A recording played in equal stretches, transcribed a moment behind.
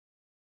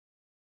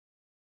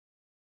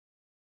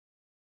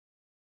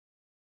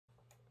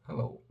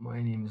Hello,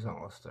 my name is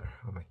Alistair.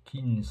 I'm a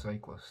keen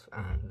cyclist,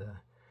 and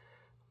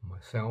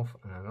myself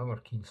and another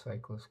keen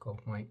cyclist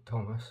called Mike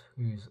Thomas,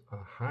 who's a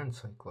hand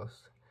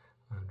cyclist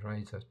and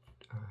rides a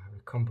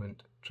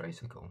recumbent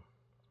tricycle.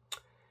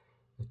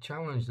 The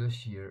challenge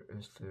this year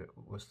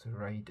was to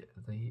ride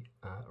the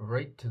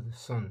Ride to the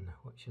Sun,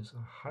 which is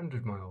a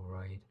 100-mile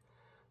ride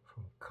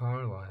from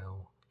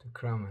Carlisle to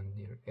Carlisle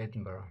near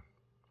Edinburgh.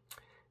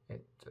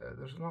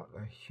 There's not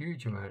a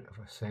huge amount of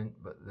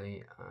ascent, but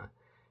there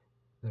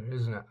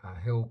is a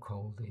hill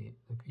called the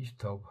Beef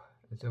Tub,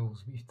 the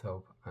Devil's Beef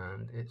Tub,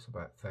 and it's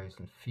about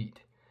 1,000 feet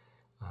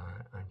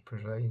and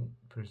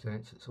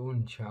presents its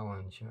own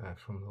challenge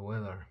from the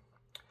weather.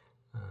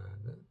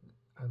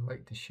 I'd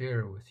like to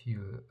share with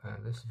you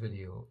this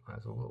video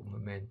as a little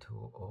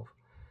memento of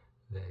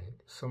the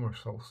summer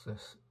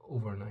solstice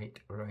overnight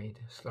ride,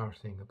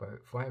 starting about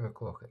 5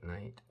 o'clock at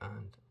night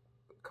and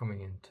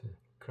coming into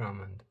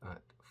Carlisle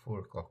at 4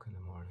 o'clock in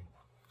the morning.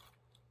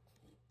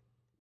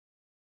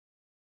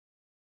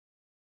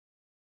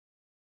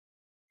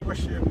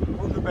 Wish you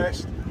all the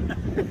best.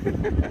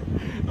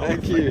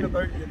 Thank you.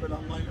 About you, but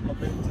I'm lying in my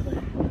bed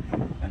today.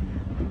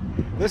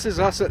 This is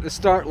us at the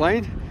start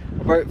line,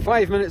 about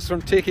 5 minutes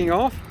from taking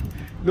off.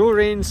 No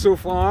rain so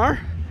far,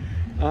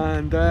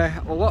 and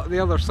a lot of the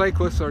other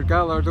cyclists are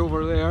gathered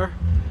over there.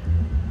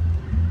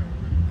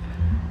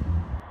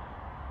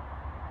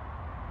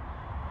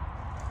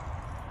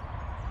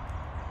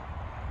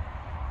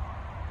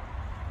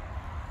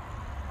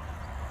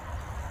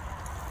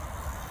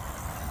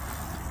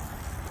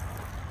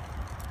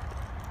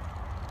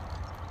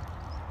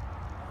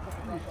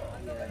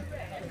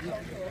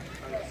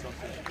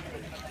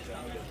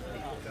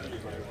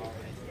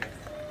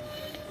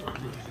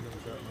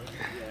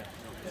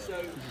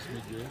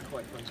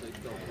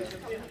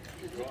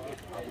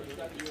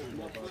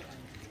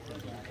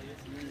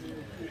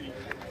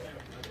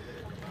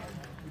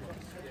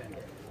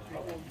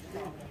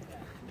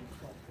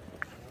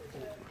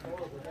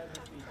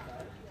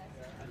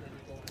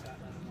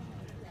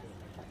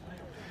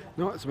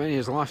 Not as many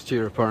as last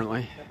year,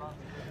 apparently.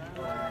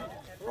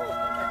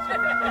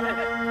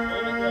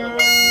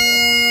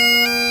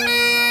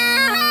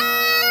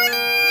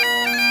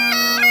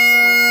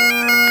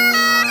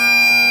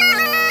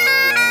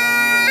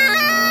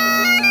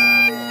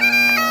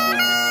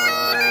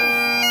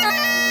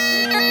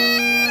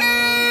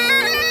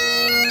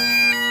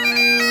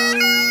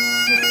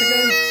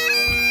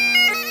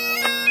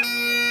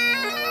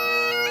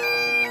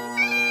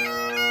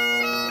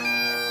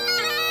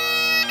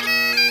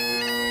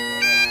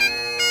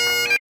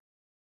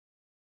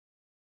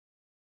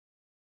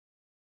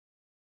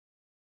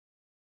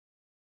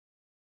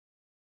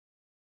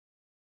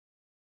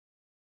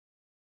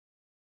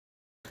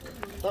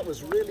 That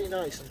was really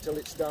nice until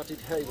it started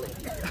hailing,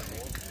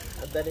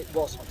 and then it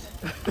wasn't.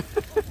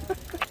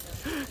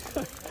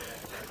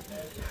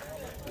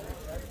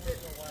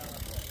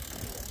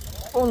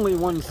 Only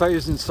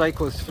 1,000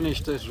 cyclists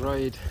finished this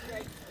ride.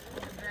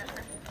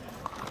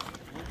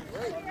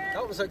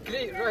 That was a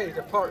great ride,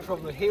 apart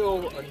from the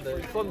hail and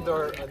the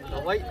thunder and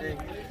the lightning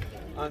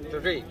and the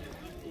rain.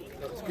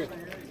 That was good.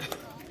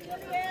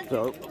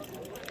 So,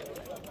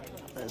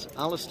 there's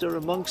Alistair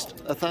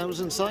amongst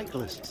 1,000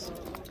 cyclists.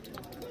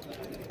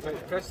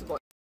 Right, press the button.